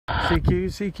CQ,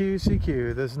 CQ,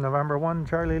 CQ. This is November 1,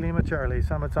 Charlie Lima Charlie.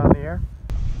 Summit's on the air.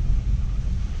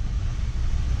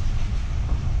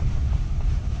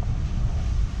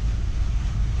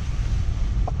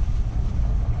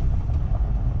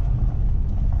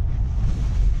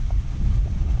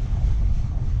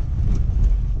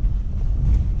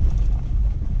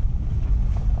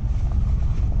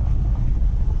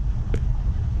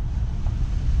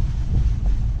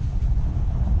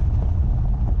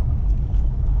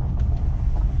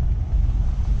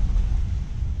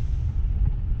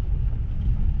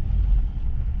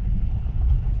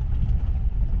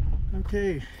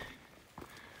 Okay,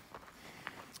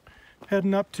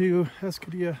 heading up to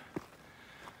Escudilla.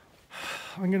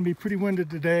 I'm going to be pretty winded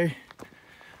today.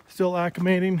 Still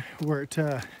acclimating. We're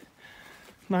at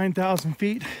 9,000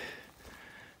 feet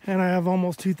and I have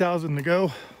almost 2,000 to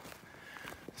go.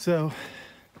 So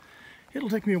it'll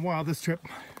take me a while this trip.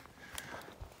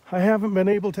 I haven't been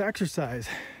able to exercise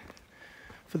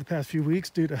for the past few weeks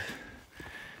due to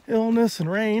illness and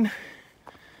rain.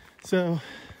 So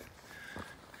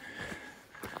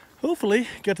hopefully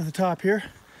get to the top here.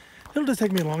 It'll just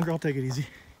take me longer. I'll take it easy.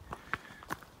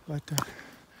 But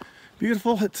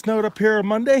beautiful. It snowed up here on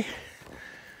Monday.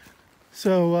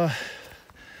 So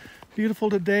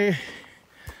beautiful today.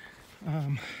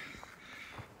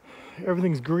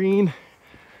 Everything's green.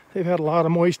 They've had a lot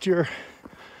of moisture.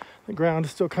 The ground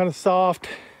is still kind of soft.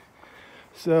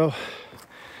 So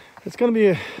it's going to be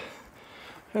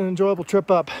an enjoyable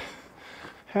trip up.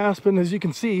 Aspen, as you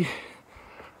can see,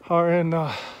 are in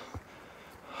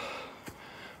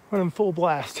full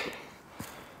blast.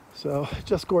 So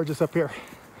just gorgeous up here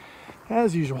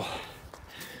as usual.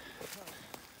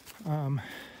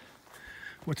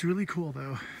 What's really cool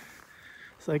though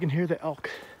is I can hear the elk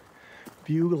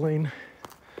bugling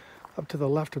up to the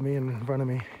left of me and in front of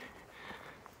me.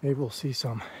 Maybe we'll see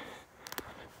some.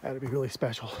 That'd be really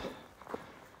special.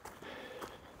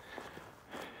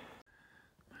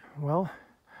 Well,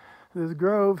 this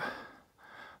grove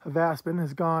of aspen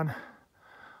has gone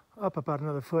up about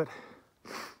another foot.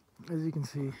 As you can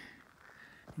see,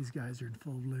 these guys are in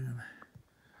full bloom,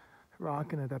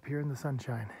 rocking it up here in the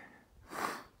sunshine.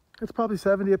 It's probably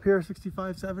 70 up here,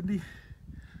 65, 70.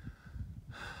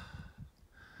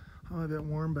 I'm a bit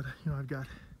warm, but you know, I've got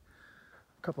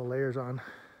a couple layers on.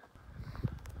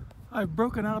 I've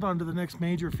broken out onto the next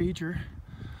major feature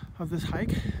of this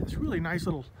hike. It's really nice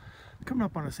little, coming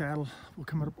up on a saddle. We'll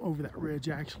come up over that ridge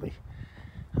actually.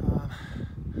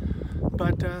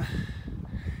 But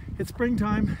it's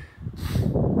springtime.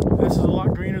 This is a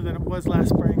lot greener than it was last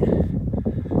spring,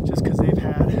 just because they've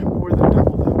had more than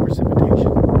double the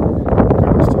precipitation. The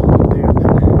ground's still a little damp.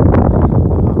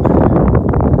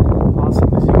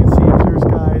 Awesome, as you can see, clear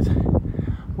skies.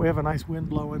 We have a nice wind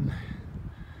blowing,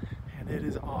 and it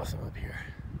is awesome up here.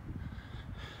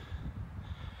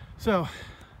 So,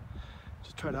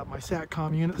 just tried out my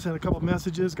SATCOM unit, sent a couple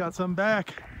messages, got some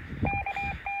back.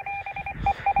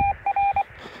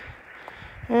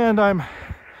 And I'm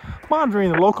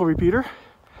monitoring the local repeater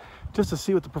just to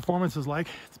see what the performance is like.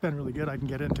 It's been really good. I can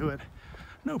get into it,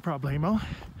 no problemo.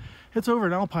 It's over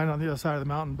in Alpine on the other side of the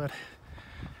mountain, but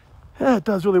yeah, it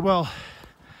does really well.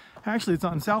 Actually, it's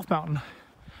on South Mountain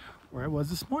where I was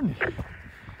this morning.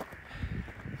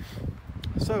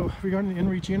 So regarding the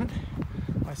inReach unit,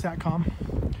 my SATCOM,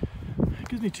 it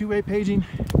gives me two-way paging,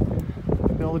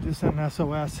 ability to send an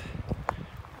SOS.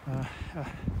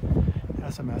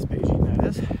 SMS paging, that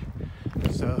is.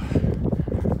 So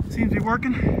it seems to be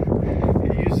working.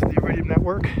 It uses the Iridium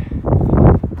network.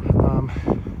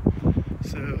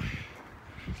 So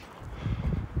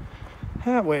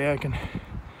that way I can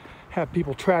have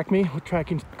people track me with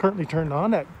tracking currently turned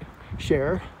on at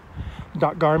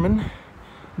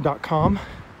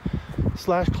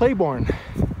share.garmin.com/Claiborne.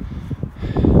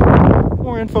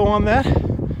 More info on that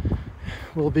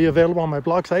will be available on my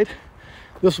blog site.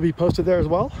 This will be posted there as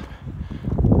well.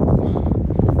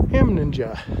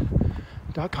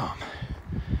 hamninja.com.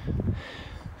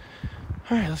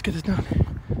 All right, let's get this done.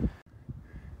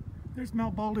 There's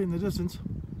Mount Baldy in the distance.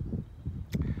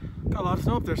 Got a lot of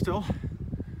snow up there still.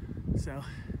 So,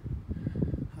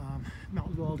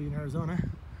 Mount Baldy in Arizona.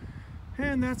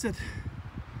 And that's it.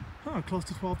 Oh, close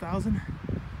to 12,000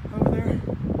 over there.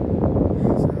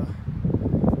 So,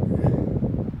 yeah.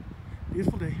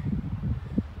 Beautiful day.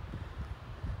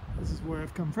 This is where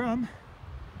I've come from.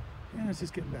 And it's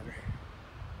just getting better.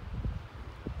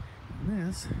 And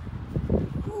this,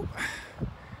 whoop, is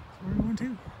where we're going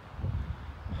to.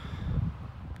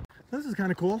 This is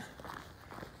kind of cool.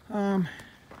 And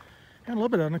a little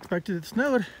bit unexpected. It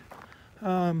snowed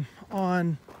on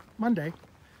Monday.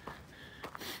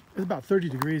 It's about 30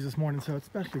 degrees this morning, so it's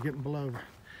especially getting below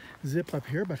zip up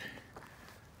here, but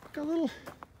got a little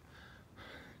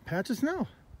patch of snow.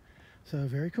 So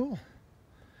very cool.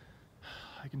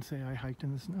 I can say I hiked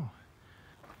in the snow.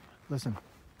 Listen.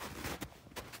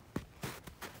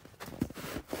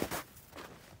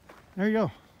 There you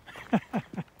go.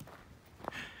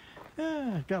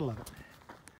 Yeah, gotta love it.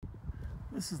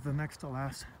 This is the next to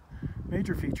last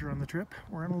major feature on the trip.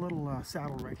 We're in a little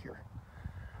saddle right here.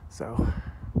 So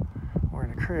we're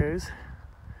in a cruise,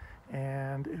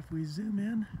 and if we zoom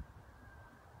in,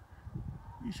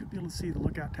 you should be able to see the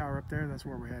lookout tower up there. That's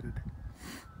where we're headed.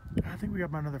 I think we got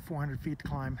about another 400 feet to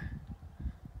climb.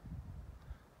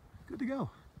 Good to go.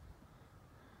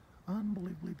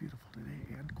 Unbelievably beautiful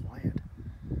today and quiet.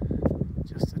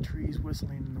 Just the trees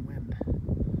whistling in the wind.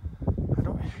 I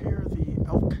don't hear the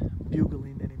elk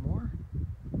bugling anymore.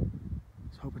 I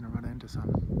was hoping to run into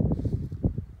some.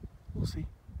 We'll see.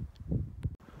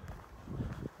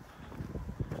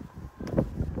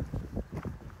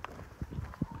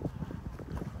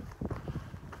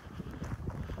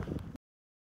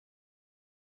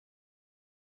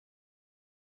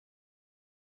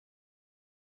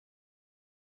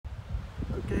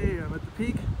 Okay, I'm at the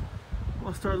peak.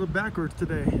 I'll start a little backwards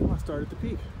today. I'll start at the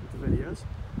peak with the videos.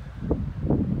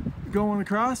 Going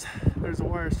across, there's a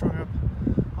wire strung up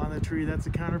on the tree. That's the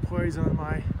counterpoise on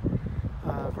my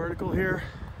vertical here,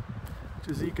 which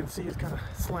as you can see is kind of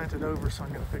slanted over, so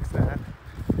I'm going to fix that.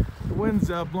 The wind's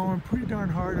blowing pretty darn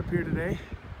hard up here today,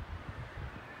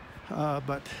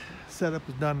 but setup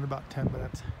is done in about 10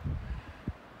 minutes.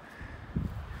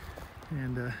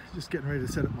 And just getting ready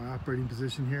to set up my operating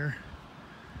position here,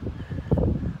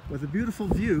 with a beautiful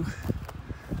view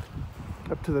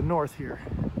up to the north here.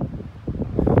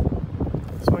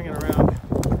 Swinging around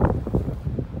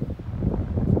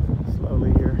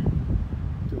slowly here.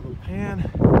 Do a little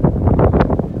pan,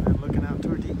 and then looking out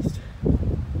toward the east.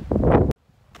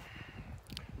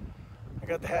 I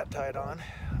got the hat tied on.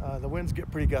 The winds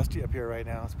get pretty gusty up here right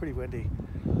now. It's pretty windy.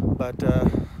 But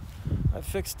I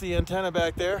fixed the antenna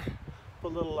back there.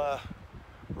 Put a little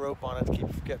rope on it to keep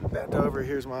it from getting bent over.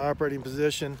 Here's my operating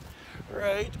position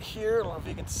right here. I don't know if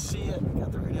you can see it. We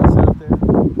got the radio set up there.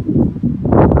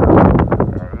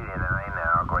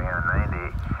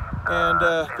 And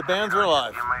the bands are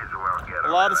alive.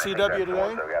 A lot of CW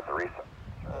today.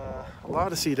 A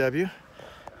lot of CW.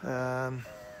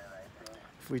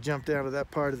 If we jump down to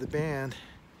that part of the band,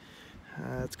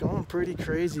 it's going pretty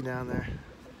crazy down there.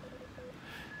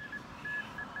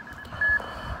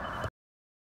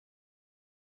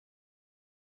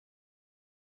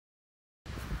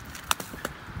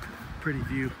 Pretty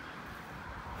view.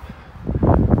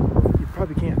 You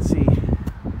probably can't see.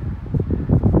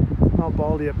 All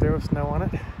baldy up there with snow on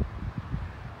it.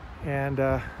 And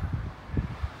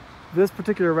this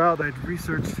particular route I'd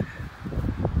researched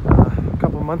a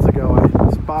couple of months ago. I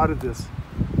spotted this,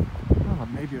 I don't know,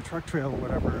 maybe a truck trail or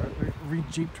whatever,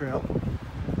 a Jeep trail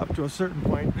up to a certain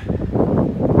point. And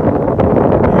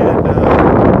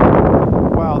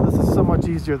wow, this is so much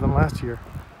easier than last year.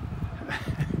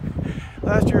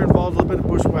 Last year involved a little bit of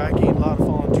bushwhacking, a lot of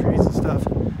fallen trees and stuff.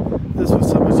 This was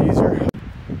so much easier.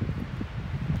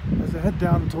 As I head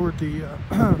down toward the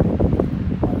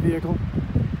my vehicle,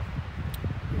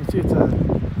 you can see it's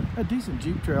a decent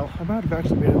Jeep trail. I might have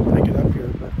actually been able to make it up here,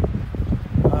 but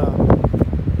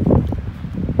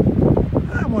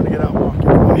I wanted to get out and walk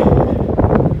anyway.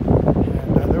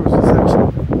 And there was a section I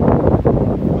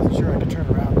wasn't sure I could turn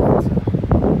around on, so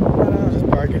I was just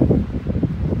parking.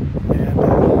 And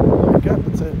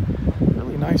it's a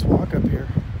really nice walk up here,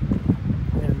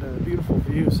 and a beautiful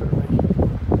view certainly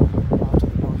off to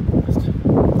the northwest.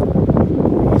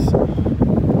 So,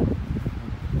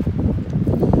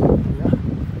 yeah, I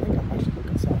think I'm actually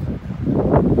looking south right now.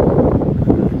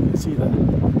 You can see the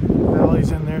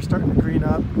valleys in there starting to green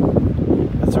up.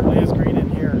 It certainly is green in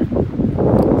here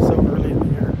so early in the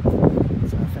year.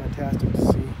 It's fantastic to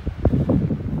see.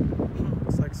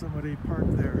 Looks like somebody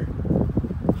parked their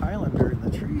Highlander in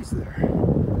the trees there.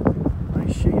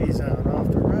 Nice shady zone off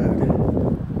the road.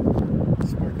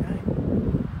 Smart guy.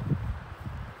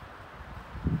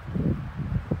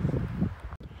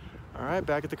 All right,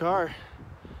 back at the car.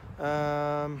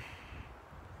 I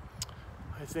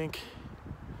think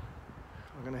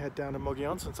I'm gonna head down to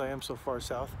Mogollon since I am so far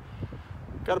south.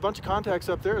 Got a bunch of contacts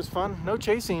up there. It was fun. No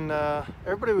chasing.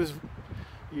 Everybody was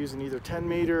using either 10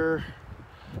 meter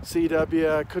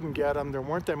CW. I couldn't get them. There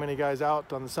weren't that many guys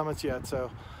out on the summits yet,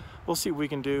 so we'll see what we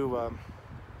can do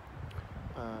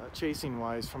chasing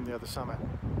wise from the other summit.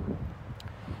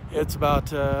 It's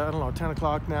about I don't know, 10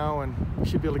 o'clock now, and we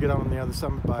should be able to get on the other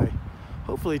summit by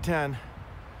hopefully 10.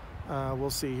 We'll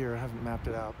see here. I haven't mapped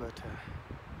it out, but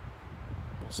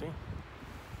we'll see.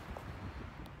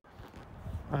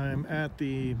 I'm at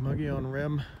the Mogollon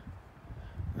Rim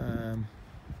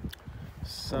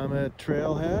Summit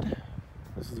Trailhead.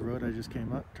 This is the road I just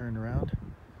came up, turned around.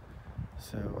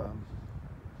 So,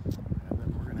 and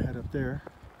then we're gonna head up there.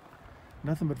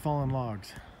 Nothing but fallen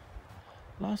logs.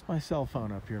 Lost my cell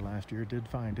phone up here last year, did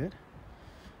find it.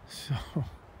 So,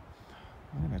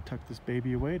 I'm gonna tuck this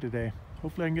baby away today.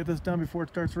 Hopefully I can get this done before it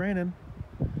starts raining.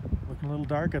 Looking a little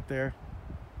dark up there.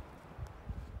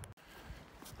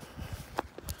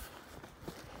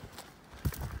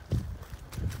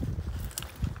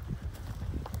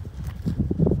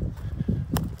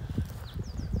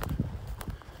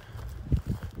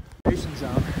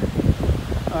 Zone.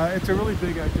 It's a really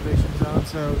big activation zone,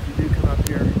 so if you do come up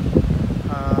here to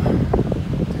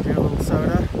do a little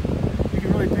soda, you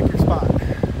can really pick your spot.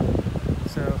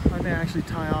 So I may actually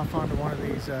tie off onto one of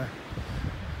these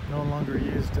no longer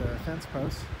used fence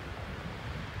posts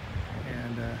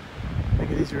and make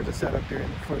it easier to set up here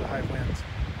for the high winds.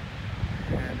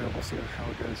 And we'll see how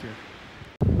it goes here.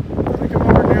 Let me come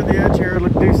over near the edge here,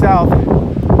 look due south, get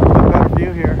a better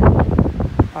view here.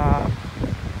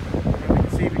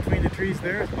 Between the trees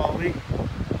there is Bali,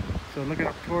 so looking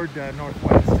up toward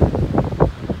northwest,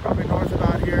 probably north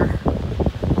about here.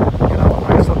 Looking up a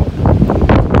nice little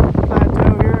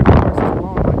plateau here. Of course, it's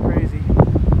blowing like crazy.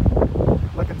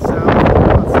 Looking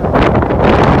south, so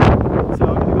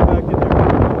I'm gonna go back in there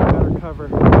and get better cover,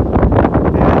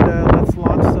 and let's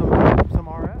launch some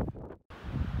RF.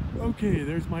 Okay,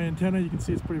 there's my antenna. You can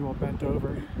see it's pretty well bent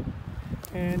over,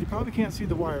 and you probably can't see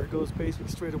the wire. It goes basically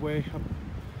straight away up.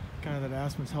 Kind of that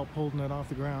aspen's help holding it off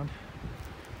the ground,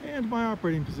 and my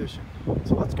operating position.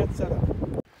 So let's get set up.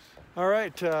 All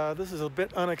right, this is a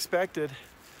bit unexpected.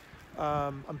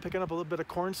 I'm picking up a little bit of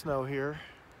corn snow here,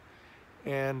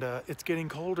 and it's getting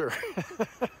colder.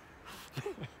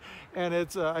 And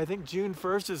it's I think June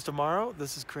 1st is tomorrow.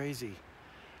 This is crazy.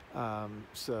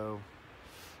 So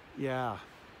yeah,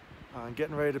 I'm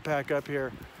getting ready to pack up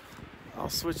here. I'll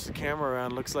switch the camera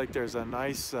around. Looks like there's a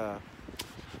nice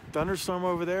thunderstorm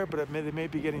over there, but they may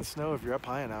be getting snow if you're up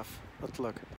high enough. Let's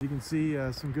look. You can see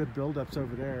some good buildups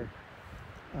over there.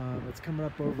 It's coming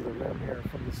up over the rim here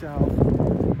from the south.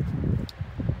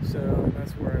 So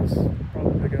that's where I was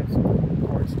probably picking up some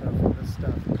corn stuff and this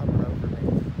stuff coming over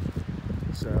me.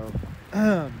 So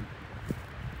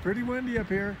pretty windy up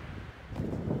here.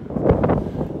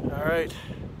 All right,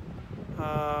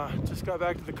 just got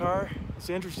back to the car. What's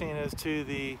interesting is to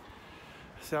the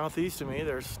southeast of me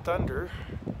there's thunder,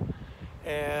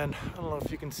 and I don't know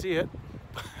if you can see it.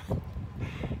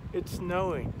 It's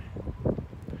snowing.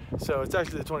 So it's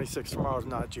actually the 26th. Tomorrow's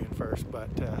not June 1st,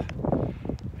 but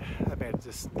that made it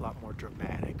just a lot more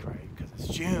dramatic, right? Because it's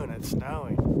June, it's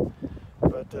snowing.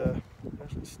 But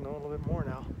actually snowing a little bit more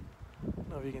now. I don't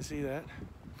know if you can see that.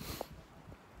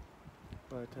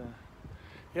 But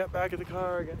yep, back at the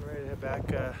car, getting ready to head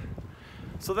back.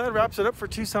 So that wraps it up for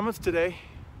 2 summits today.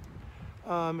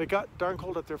 It got darn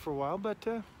cold up there for a while, but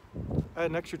I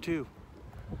had an extra 2.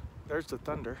 There's the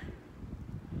thunder.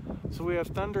 So we have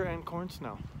thunder and corn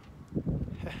snow.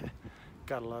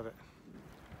 Gotta love it.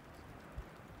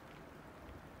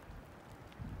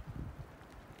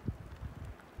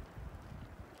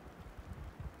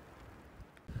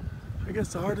 I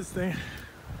guess the hardest thing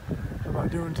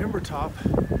about doing timber top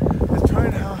is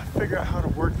trying to figure out how to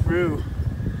work through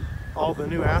all the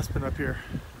new aspen up here.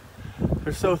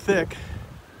 They're so thick,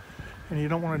 and you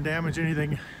don't want to damage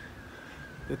anything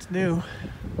that's new,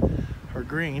 or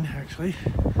green actually,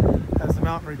 as the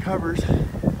mountain recovers.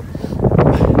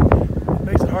 It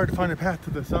makes it hard to find a path to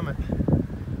the summit,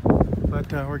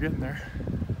 but we're getting there.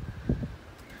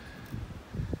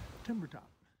 Timber top.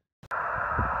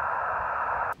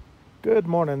 Good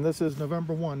morning, this is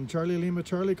November 1, Charlie Lima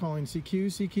Charlie calling CQ,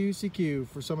 CQ, CQ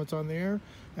for summits on the air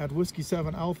at Whiskey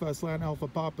 7 Alpha Slant Alpha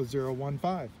Papa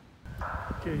 015.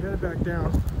 Okay, headed back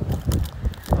down.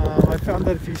 I found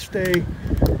that if you stay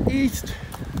east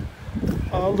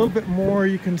a little bit more,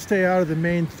 you can stay out of the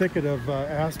main thicket of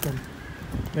aspen,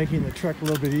 making the trek a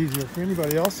little bit easier. For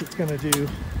anybody else that's going to do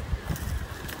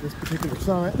this particular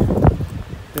summit,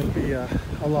 it'll be a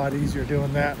lot easier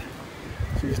doing that.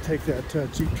 So you just take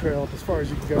that Jeep trail as far as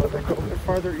you can go, then go a bit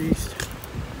farther east,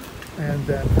 and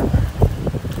then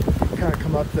kind of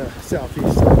come up the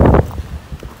southeast side.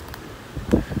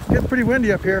 Getting pretty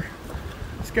windy up here.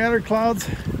 Scattered clouds,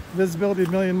 visibility a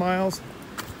million miles.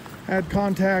 Had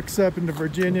contacts up into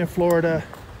Virginia, Florida,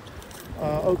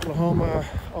 Oklahoma,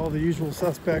 all the usual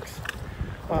suspects.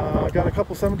 Got a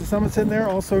couple summits in there.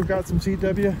 Also got some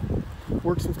CW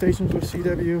worked some stations with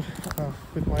CW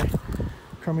with my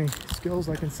crummy skills.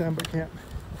 I can send but can't,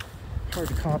 hard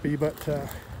to copy, but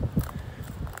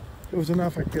it was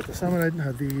enough. I could get the summit. I didn't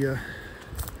have the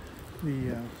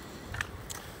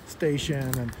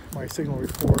station and my signal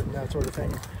report and that sort of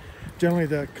thing. Generally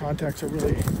the contacts are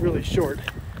really short.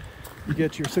 You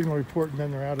get your signal report and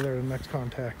then they're out of there to the next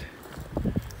contact.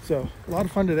 So a lot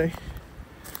of fun today.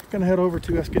 Gonna head over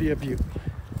to Escudilla Butte.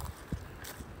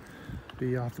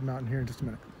 Be off the mountain here in just a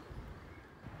minute.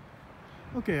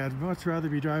 Okay, I'd much rather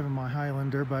be driving my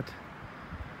Highlander, but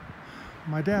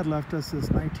my dad left us this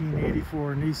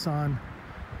 1984 Nissan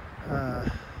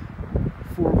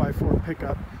 4x4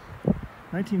 pickup.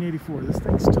 1984, this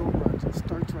thing still runs. It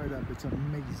starts right up. It's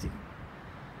amazing.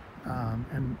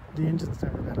 And the engine's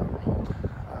never been overhauled.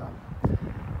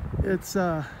 It's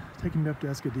taking me up to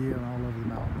Escudilla and all over the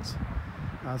mountains.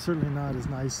 Certainly not as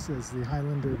nice as the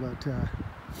Highlander, but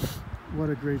what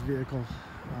a great vehicle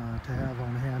to have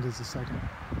on hand as a second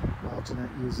while Jeanette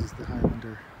uses the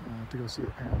Highlander to go see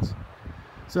her parents.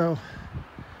 So,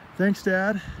 thanks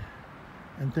Dad,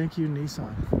 and thank you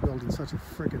Nissan for building such a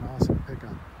freaking awesome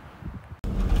pickup.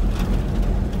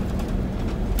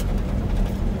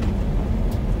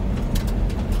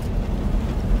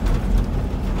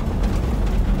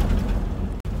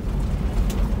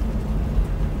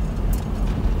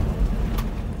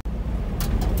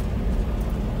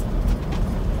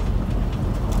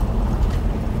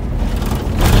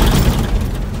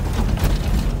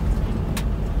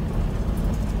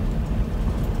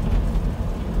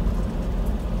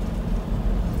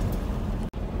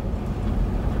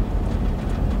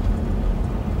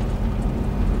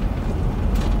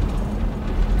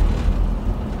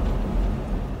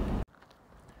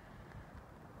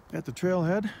 At the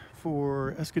trailhead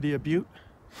for Escudilla Butte,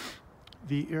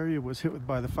 the area was hit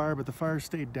by the fire, but the fire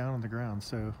stayed down on the ground,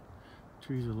 so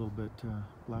trees are a little bit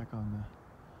black on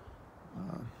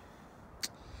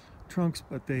the trunks,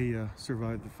 but they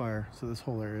survived the fire, so this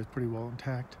whole area is pretty well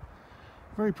intact.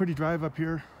 Very pretty drive up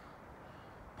here,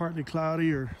 partly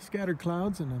cloudy or scattered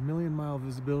clouds and a 1,000,000-mile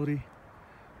visibility.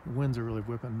 The winds are really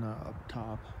whipping up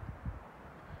top.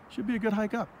 Should be a good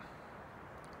hike up.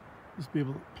 This will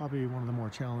be probably one of the more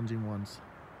challenging ones.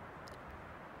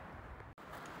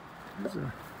 There's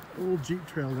an old Jeep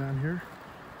trail down here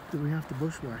that we have to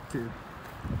bushwhack to,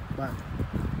 but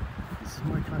this is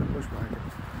my kind of bushwhacking.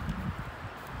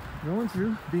 Going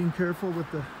through, being careful with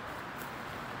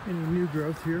any new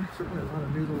growth here. Certainly a lot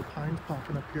of new little pines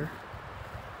popping up here,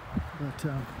 but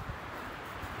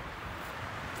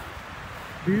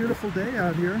beautiful day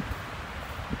out here.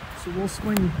 So we'll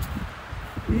swing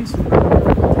east and then we'll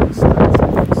go to the side,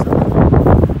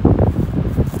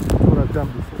 what I've done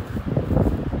before.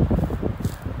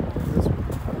 This one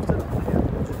posted on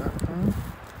handledger.com.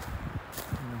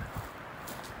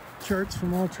 Charts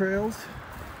from all trails,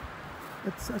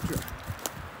 etc.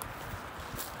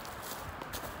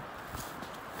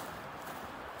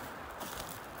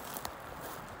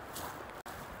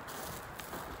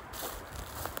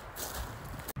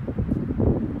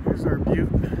 Here's our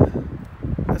butte,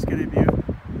 Escudilla Butte.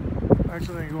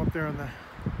 Actually, I can go up there on a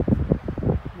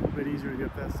little bit easier to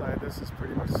get that side. This is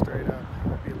pretty much straight up.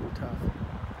 That'd be a little tough.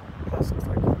 Plus, it's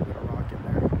like a bit of rock in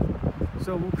there.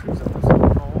 So we'll cruise up this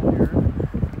little knoll here.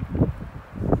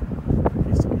 It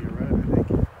used to be a road, I think.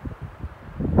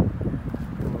 And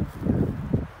go up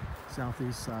the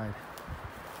southeast side.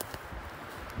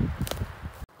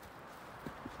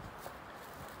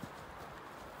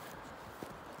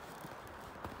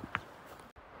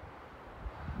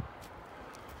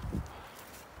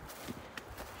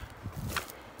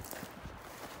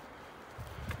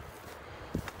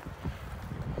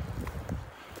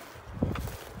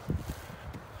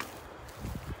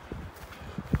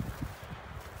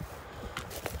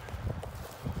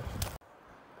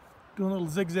 Doing a little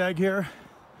zigzag here,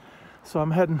 so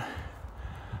I'm heading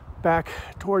back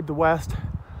toward the west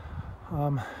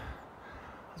as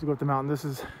we go up the mountain. This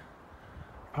is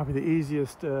probably the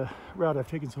easiest route I've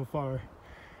taken so far.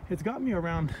 It's got me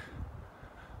around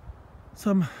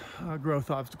some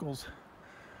growth obstacles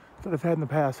that I've had in the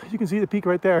past. You can see the peak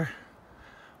right there.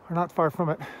 We're not far from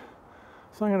it,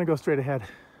 so I'm going to go straight ahead,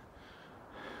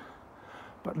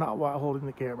 but not while holding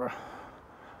the camera.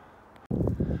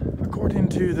 According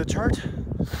to the chart,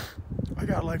 I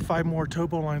got like 5 more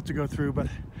topo lines to go through, but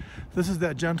this is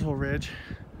that gentle ridge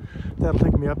that'll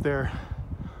take me up there.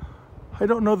 I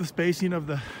don't know the spacing of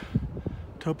the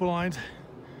topo lines.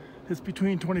 It's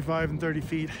between 25 and 30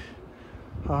 feet.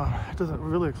 It doesn't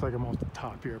really look like I'm on the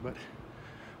top here, but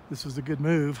this was a good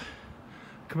move.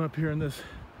 Come up here in this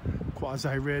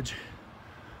quasi ridge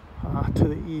to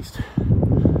the east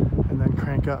and then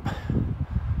crank up.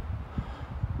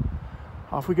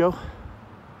 Off we go.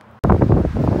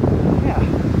 Yeah,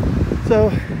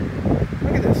 so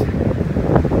look at this.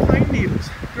 Pine needles,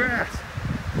 grass.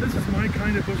 This is my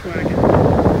kind of bushwhacking.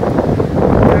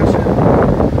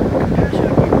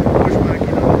 Passionate about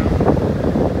bushwhacking on and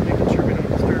on. Making sure we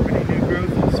don't disturb any new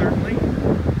growth, certainly.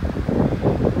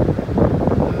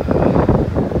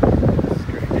 This is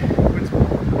great. Wind's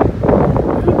blowing.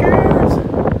 Who cares?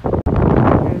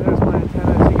 Okay, there's my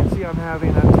antenna. As you can see, I'm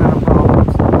having antenna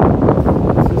problems.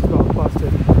 It's just about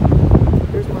busted.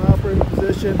 Here's my operating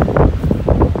position.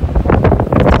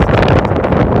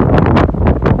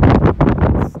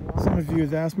 Some of you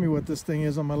have asked me what this thing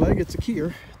is on my leg. It's a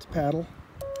keyer. It's a paddle.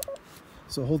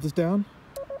 So hold this down,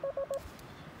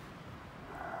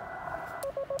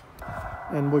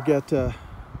 and we'll get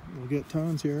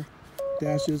tones here,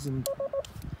 dashes and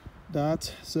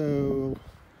dots. So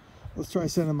let's try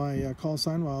sending my call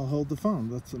sign while I hold the phone.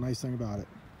 That's the nice thing about it.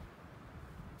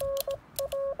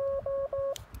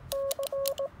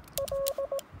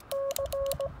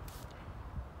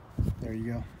 There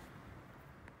you go.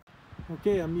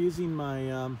 Okay, I'm using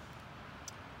my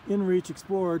InReach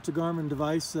Explorer. It's a Garmin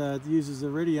device that uses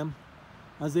Iridium.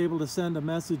 I was able to send a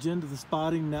message into the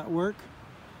spotting network,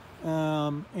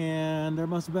 and there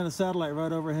must have been a satellite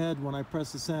right overhead when I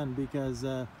pressed the send, because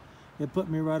it put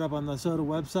me right up on the SOTA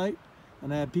website,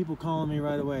 and I had people calling me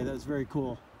right away. That's very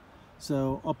cool.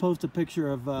 So I'll post a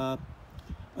picture of, I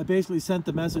basically sent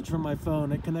the message from my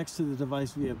phone. It connects to the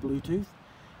device via Bluetooth,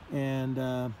 and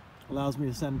allows me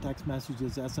to send text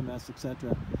messages, SMS,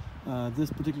 etc. This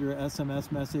particular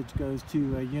SMS message goes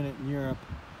to a unit in Europe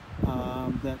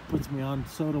that puts me on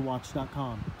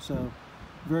sotawatch.com. So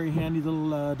very handy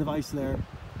little device there.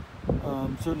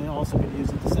 Certainly also can use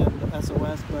it to send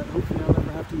SOS, but hopefully I'll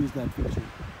never have to use that feature.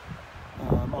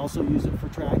 Also use it for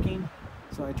tracking.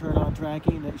 So I turn on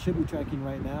tracking. It should be tracking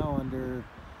right now under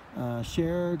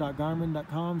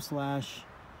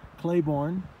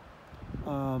share.garmin.com/Claiborne.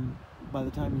 By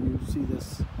the time you see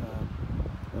this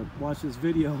or watch this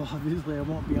video, obviously I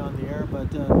won't be on the air,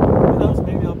 but who knows,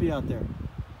 maybe I'll be out there.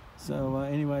 So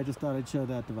anyway, I just thought I'd show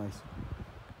that device.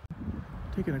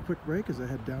 Taking a quick break as I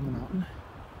head down the mountain.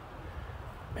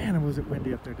 Man, was it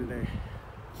windy up there today.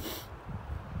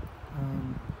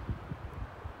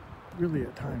 Really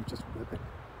at times just whipping.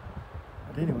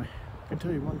 But anyway, I can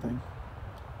tell you one thing.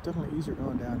 Definitely easier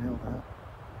going downhill now.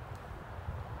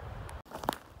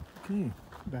 Okay,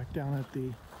 back down at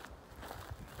the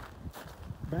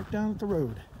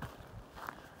road.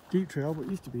 Jeep trail, what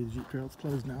used to be the Jeep trail, it's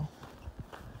closed now.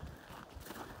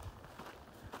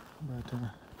 But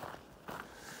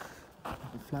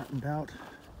flattened out.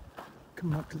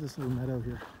 Coming up to this little meadow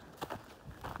here.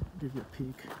 Give you a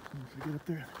peek once we get up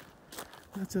there.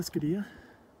 That's Escadilla.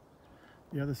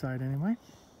 The other side anyway.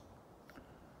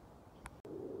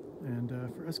 And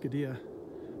for Escadilla,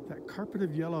 that carpet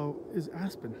of yellow is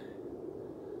aspen.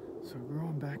 So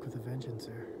growing back with a vengeance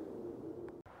there.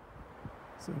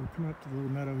 So coming up to the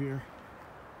little meadow here.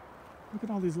 Look at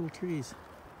all these little trees.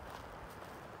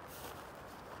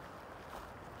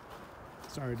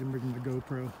 Sorry, I didn't bring my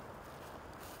GoPro.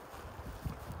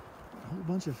 A whole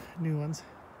bunch of new ones.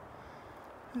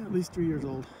 Yeah, at least 3 years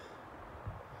old.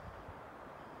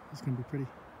 It's gonna be pretty.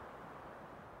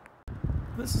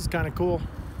 This is kind of cool.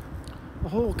 A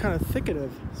whole kind of thicket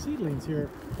of seedlings here.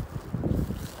 2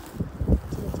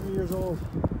 or 3 years old.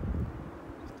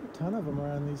 Just a ton of them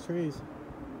around these trees.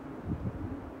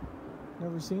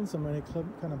 Never seen so many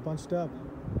kind of bunched up.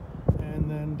 And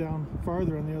then down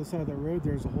farther on the other side of the road,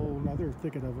 there's a whole another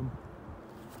thicket of them.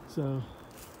 So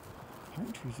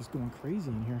pine trees just going crazy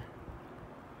in here.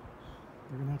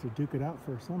 They're gonna have to duke it out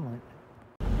for sunlight.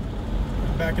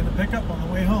 Back in the pickup on the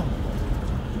way home.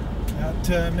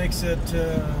 That makes it,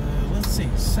 let's see,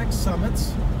 6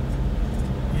 summits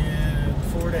in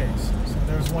 4 days. So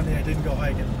there's one day I didn't go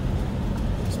hiking.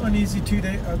 So an easy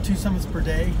 2 summits per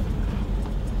day.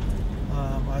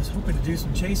 I was hoping to do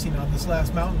some chasing on this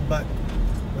last mountain, but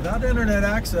without internet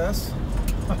access,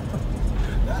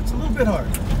 that's a little bit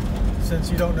hard since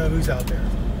you don't know who's out there.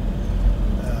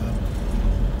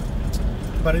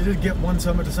 But I did get one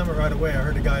summit to summit right away. I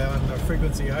heard a guy on the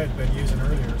frequency I had been using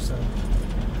earlier, so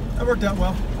that worked out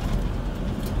well.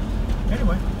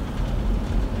 Anyway,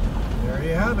 there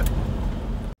you have it.